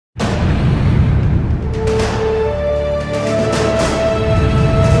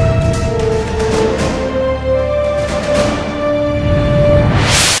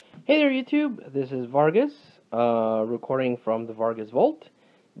YouTube, this is Vargas, recording from the Vargas Vault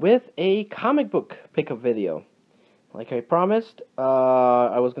with a comic book pickup video. Like I promised,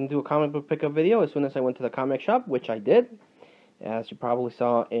 I was going to do a comic book pickup video as soon as I went to the comic shop, which I did. As you probably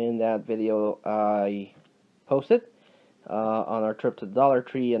saw in that video I posted on our trip to the Dollar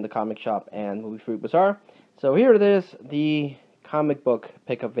Tree and the comic shop and Movie Fruit Bazaar. So here it is, the comic book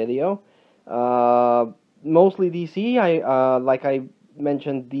pickup video. Mostly DC. Like I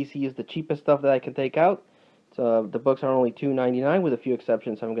mentioned, DC is the cheapest stuff that I can take out. So the books are only $2.99 with a few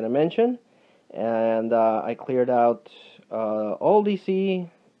exceptions I'm going to mention. And I cleared out all DC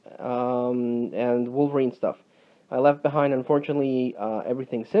and Wolverine stuff. I left behind, unfortunately,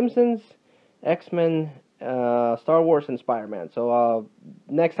 everything Simpsons, X-Men, Star Wars, and Spider-Man. So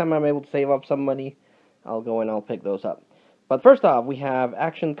next time I'm able to save up some money, I'll go and I'll pick those up. But first off, we have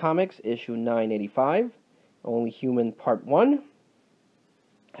Action Comics, issue 985, Only Human Part 1.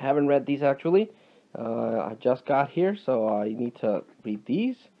 I haven't read these, actually. I just got here, so I need to read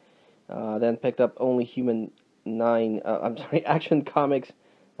these. Then picked up Only Human Action Comics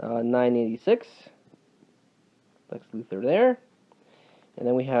 986. Lex Luthor there. And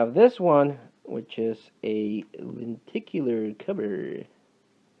then we have this one, which is a lenticular cover.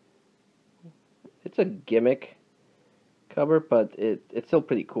 It's a gimmick cover, but it's still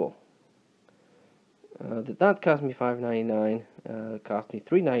pretty cool. Did not cost me $5.99. It cost me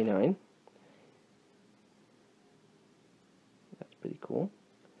 $3.99. That's pretty cool.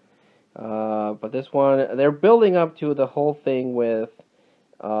 But this one, they're building up to the whole thing with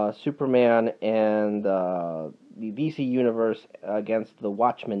Superman and the DC Universe against the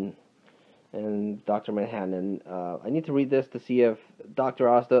Watchmen and Dr. Manhattan. And I need to read this to see if Dr.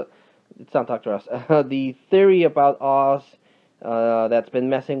 Oz, it's not Dr. Oz, the theory about Oz that's been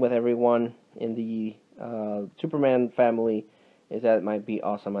messing with everyone in the Superman family is that it might be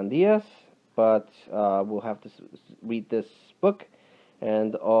Ozymandias, but we'll have to read this book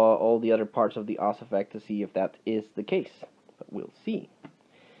and all the other parts of the Oz effect to see if that is the case. But we'll see.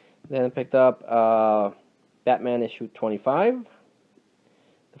 Then I picked up Batman issue 25,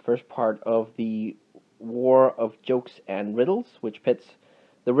 the first part of the War of Jokes and Riddles, which pits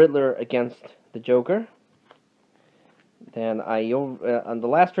the Riddler against the Joker. Then on the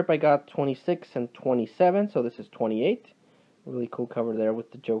last trip I got 26 and 27, so this is 28. Really cool cover there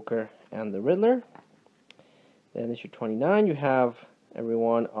with the Joker and the Riddler. Then issue 29, you have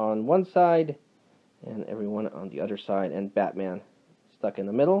everyone on one side and everyone on the other side, and Batman stuck in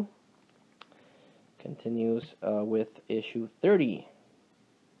the middle. Continues with issue 30.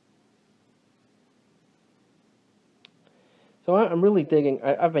 So I'm really digging,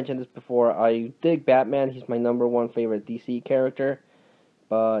 I've mentioned this before, I dig Batman. He's my #1 favorite DC character,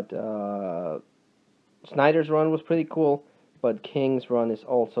 but Snyder's run was pretty cool, but King's run is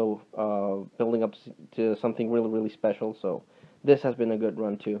also building up to something really, really special, so this has been a good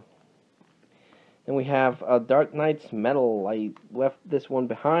run too. Then we have Dark Knight's Metal. I left this one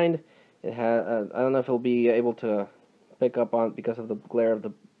behind. It has, I don't know if it'll be able to pick up on because of the glare of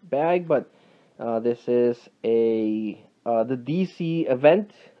the bag, but this is the DC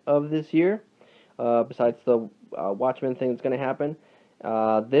event of this year, besides the Watchmen thing that's going to happen.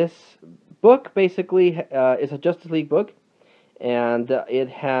 This book basically is a Justice League book, and it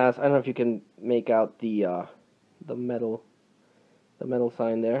has, I don't know if you can make out the metal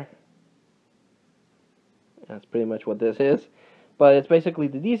sign there. That's pretty much what this is. But it's basically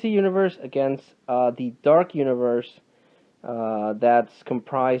the DC universe against the Dark Universe that's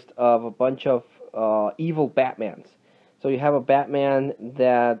comprised of a bunch of evil Batmans. So you have a Batman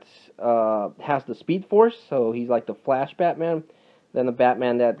that has the Speed Force, so he's like the Flash Batman. Then a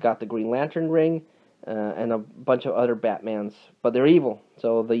Batman that got the Green Lantern ring, and a bunch of other Batmans, but they're evil.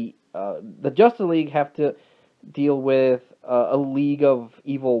 So the Justice League have to deal with a league of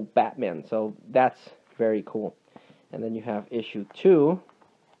evil Batmen. So that's very cool. And then you have issue 2,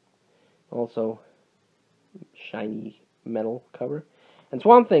 also shiny metal cover. And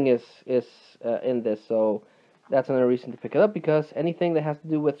Swamp Thing is in this, so that's another reason to pick it up, because anything that has to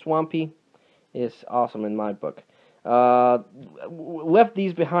do with Swampy is awesome in my book. Left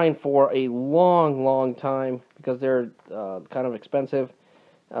these behind for a long time because they're kind of expensive.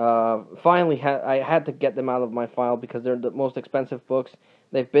 Finally, I had to get them out of my file because they're the most expensive books.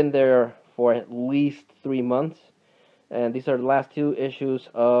 They've been there for at least 3 months. And these are the last 2 issues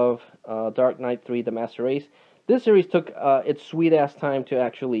of Dark Knight 3, The Master Race. This series took its sweet-ass time to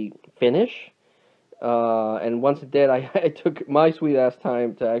actually finish. And once it did, I took my sweet-ass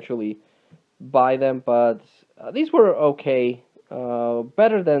time to actually buy them. But these were okay.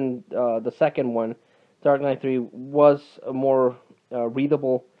 Better than the second one. Dark Knight 3 was a more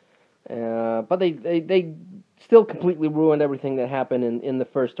readable But they still completely ruined everything that happened in the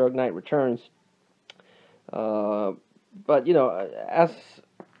first Dark Knight Returns. But you know, as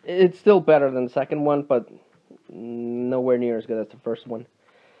it's still better than the second one, but nowhere near as good as the first one.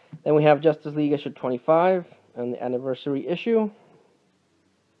 Then we have Justice League issue 25 and the anniversary issue.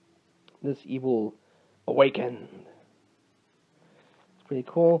 This Evil Awakened. It's pretty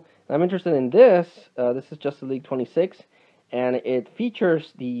cool. And I'm interested in this. This is Justice League 26, and it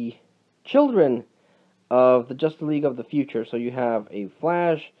features the children of the Justice League of the future. So you have a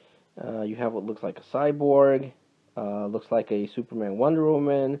Flash, you have what looks like a Cyborg, looks like a Superman, Wonder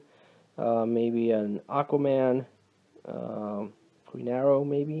Woman, maybe an Aquaman, Green Arrow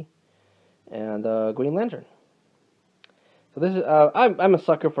maybe, and Green Lantern. So this is I'm a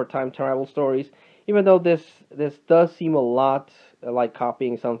sucker for time travel stories, even though this does seem a lot like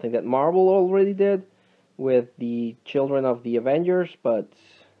copying something that Marvel already did with the Children of the Avengers, but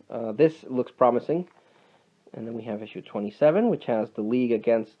this looks promising. And then we have issue 27, which has the League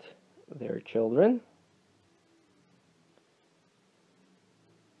against their children.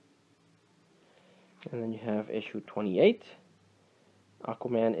 And then you have issue 28.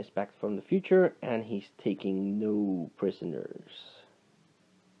 Aquaman is back from the future, and he's taking no prisoners.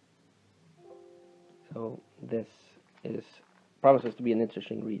 So this promises to be an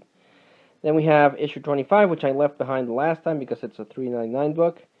interesting read. Then we have issue 25, which I left behind the last time because it's a $3.99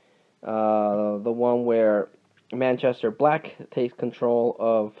 book. The one where Manchester Black takes control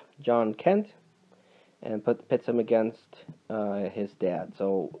of John Kent and pits him against his dad.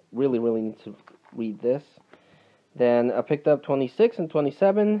 So really need to read this. Then I picked up 26 and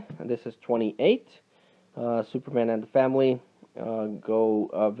 27, and this is 28. Superman and the family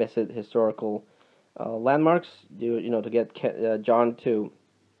go visit historical landmarks, to get John to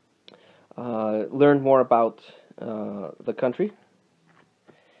learn more about the country.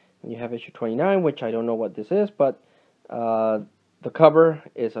 And you have issue 29, which I don't know what this is, but the cover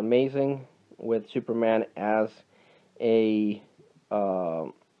is amazing with Superman as a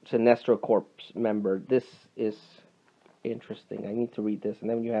Sinestro Corps member. This is interesting. I need to read this. And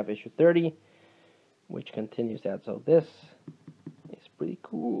then you have issue 30, which continues that. So this is pretty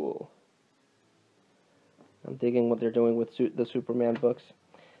cool. I'm digging what they're doing with the Superman books.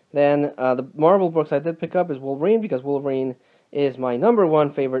 Then the Marvel books I did pick up is Wolverine, because Wolverine is my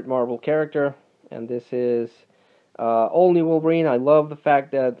 #1 favorite Marvel character. And this is all new Wolverine. I love the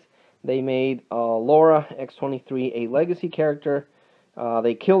fact that they made Laura X-23 a legacy character.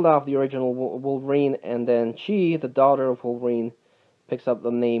 They killed off the original Wolverine, and then she, the daughter of Wolverine, picks up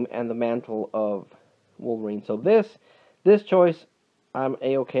the name and the mantle of Wolverine. So this choice, I'm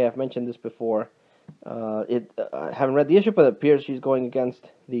A-okay. I've mentioned this before. I haven't read the issue, but it appears she's going against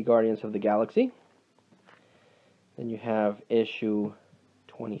the Guardians of the Galaxy. Then you have issue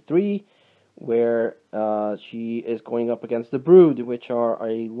 23, where she is going up against the Brood, which are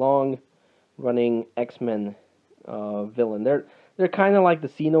a long-running X-Men villain. They're kind of like the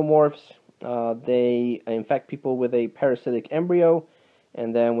xenomorphs. They infect people with a parasitic embryo,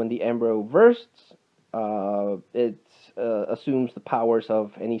 and then when the embryo bursts, it assumes the powers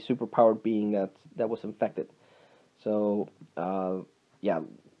of any superpowered being that was infected. So, yeah,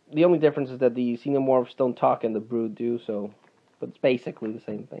 the only difference is that the xenomorphs don't talk and the Brood do, so, but it's basically the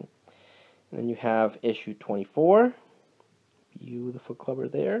same thing. And then you have issue 24. Beautiful cover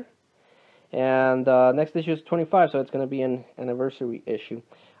there. And next issue is 25, so it's going to be an anniversary issue.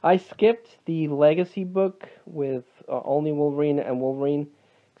 I skipped the Legacy book with only Wolverine and Wolverine.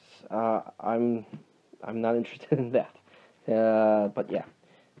 I'm not interested in that. But yeah.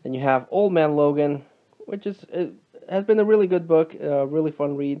 Then you have Old Man Logan, which has been a really good book, really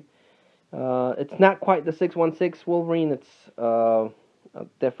fun read. It's not quite the 616 Wolverine. It's a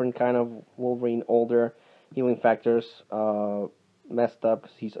different kind of Wolverine, older, healing factors, messed up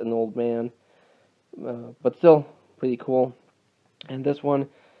because he's an old man. But still pretty cool. And this one,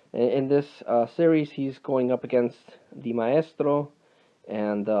 in this series, he's going up against the Maestro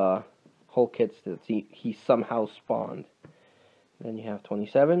and whole kids that he somehow spawned. Then you have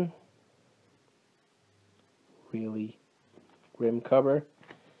 27. Really grim cover.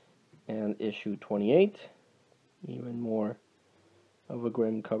 And issue 28. Even more of a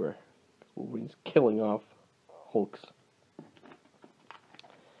grim cover. Wolverine's killing off Hulks.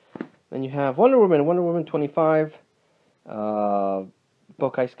 Then you have Wonder Woman 25,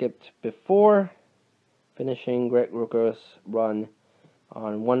 book I skipped before, finishing Greg Rucka's run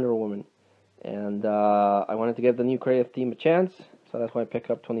on Wonder Woman. And I wanted to give the new creative team a chance, so that's why I picked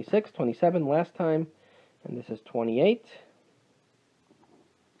up 26, 27 last time, and this is 28,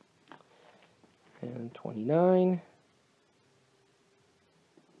 and 29,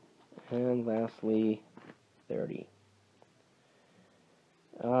 And lastly, 30.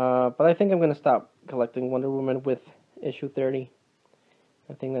 But I think I'm going to stop collecting Wonder Woman with issue 30.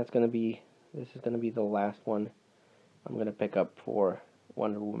 I think this is going to be the last one I'm going to pick up for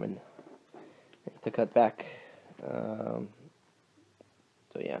Wonder Woman. To cut back. So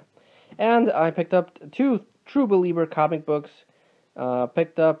yeah. And I picked up 2 True Believer comic books.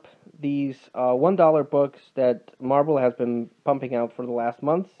 Picked up these $1 books that Marvel has been pumping out for the last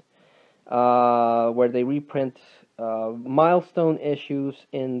month, where they reprint milestone issues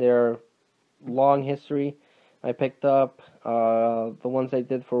in their long history. I picked up the ones they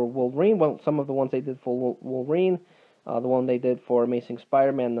did for Wolverine, well, some of the ones they did for Wolverine, the one they did for Amazing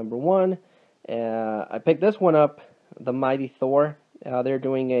Spider-Man #1. I picked this one up, The Mighty Thor. They're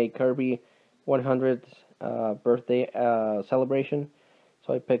doing a Kirby 100th birthday celebration,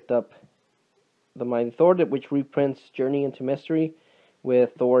 so I picked up The Mighty Thor, which reprints Journey into Mystery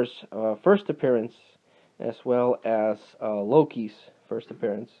with Thor's first appearance, as well as Loki's first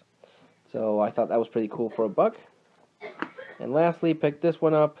appearance. So I thought that was pretty cool for $1. And lastly, picked this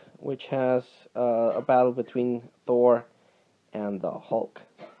one up, which has a battle between Thor and the Hulk.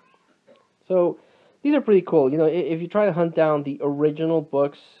 So these are pretty cool. You know, if you try to hunt down the original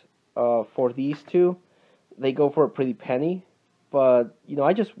books for these two, they go for a pretty penny. But you know,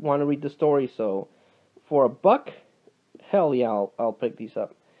 I just want to read the story, so for $1, hell yeah, I'll pick these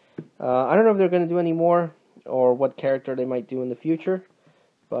up. I don't know if they're going to do any more or what character they might do in the future.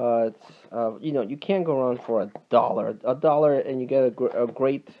 But, you know, you can't go wrong for $1. $1 and you get a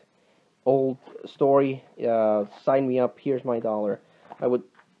great old story. Sign me up, here's my $1. I would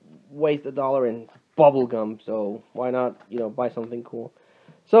waste $1 in bubblegum, so why not, you know, buy something cool.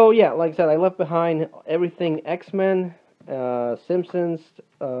 So, yeah, like I said, I left behind everything X-Men, Simpsons,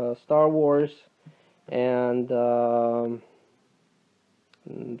 Star Wars, and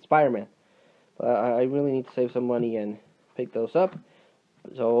Spider-Man. But I really need to save some money and pick those up.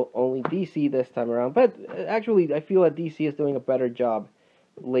 So only DC this time around, but actually I feel that DC is doing a better job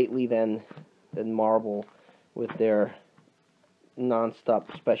lately than Marvel with their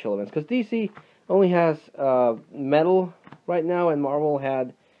non-stop special events. Because DC only has Metal right now, and Marvel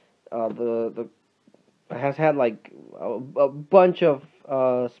had has had like a bunch of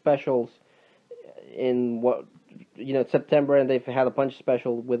specials in September, and they've had a bunch of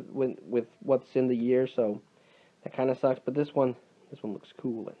specials with what's in the year. So that kind of sucks. But this one looks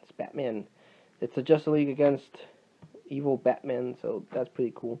cool. It's Batman. It's a Justice League against evil Batman, so that's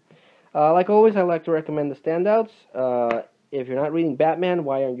pretty cool. Like always, I like to recommend the standouts. If you're not reading Batman,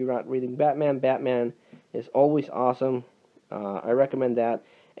 why aren't you not reading Batman? Batman is always awesome. I recommend that.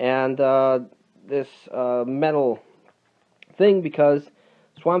 And this Metal thing, because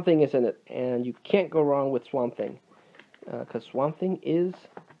Swamp Thing is in it, and you can't go wrong with Swamp Thing, because Swamp Thing is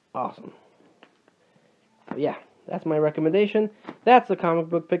awesome. So yeah. That's my recommendation. That's the comic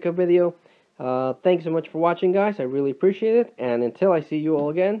book pickup video. Thanks so much for watching, guys. I really appreciate it. And until I see you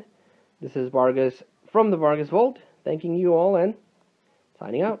all again, this is Vargas from the Vargas Vault, thanking you all and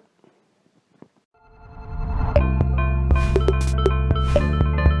signing out.